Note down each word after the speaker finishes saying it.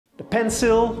The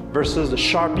pencil versus the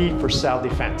Sharpie for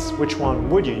self-defense. Which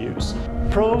one would you use?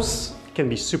 Pros: can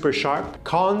be super sharp.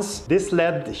 Cons: this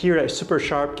lead here is super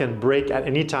sharp, can break at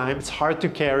any time. It's hard to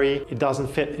carry, it doesn't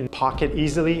fit in pocket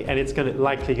easily, and it's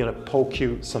likely gonna poke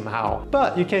you somehow.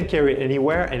 But you can carry it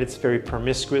anywhere, and it's very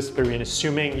promiscuous, very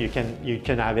unassuming. You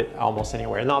can have it almost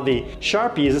anywhere. Now the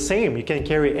Sharpie is the same. You can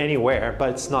carry it anywhere, but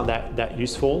it's not that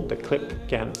useful. The clip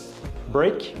can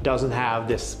break, doesn't have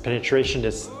this penetration,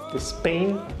 this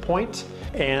pain point,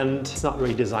 and it's not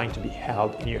really designed to be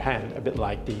held in your hand, a bit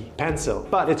like the pencil.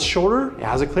 But it's shorter, it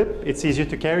has a clip, it's easier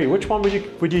to carry. Which one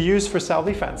would you use for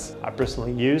self-defense? I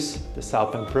personally use the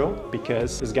SalPen Pro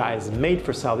because this guy is made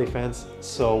for self-defense.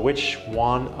 So which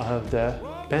one of the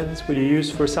pens would you use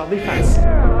for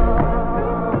self-defense?